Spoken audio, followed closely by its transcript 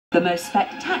The most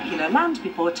spectacular Land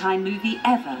Before Time movie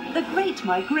ever, The Great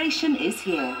Migration, is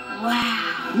here.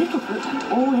 Wow! Littlefoot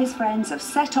and all his friends have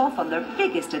set off on their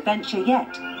biggest adventure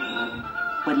yet.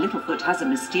 When Littlefoot has a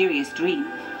mysterious dream,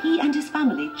 he and his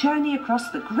family journey across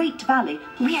the Great Valley.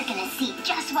 We are gonna see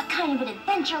just what kind of an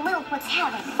adventure Littlefoot's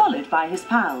having. Followed by his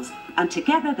pals, and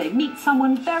together they meet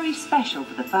someone very special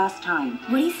for the first time.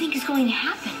 What do you think is going to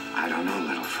happen? I don't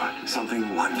know, Littlefoot.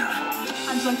 Something wonderful.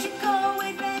 I'm going to go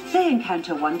with them. They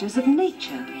encounter wonders of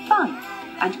nature, fun,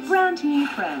 and brand new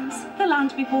friends. The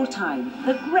Land Before Time,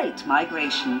 The Great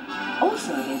Migration.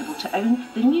 Also available to own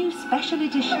the new special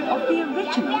edition of the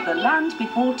original The Land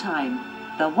Before Time.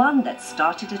 The one that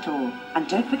started it all. And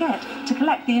don't forget to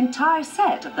collect the entire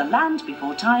set of the Land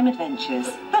Before Time adventures.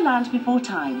 The Land Before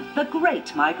Time, The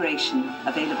Great Migration.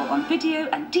 Available on video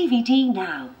and DVD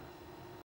now.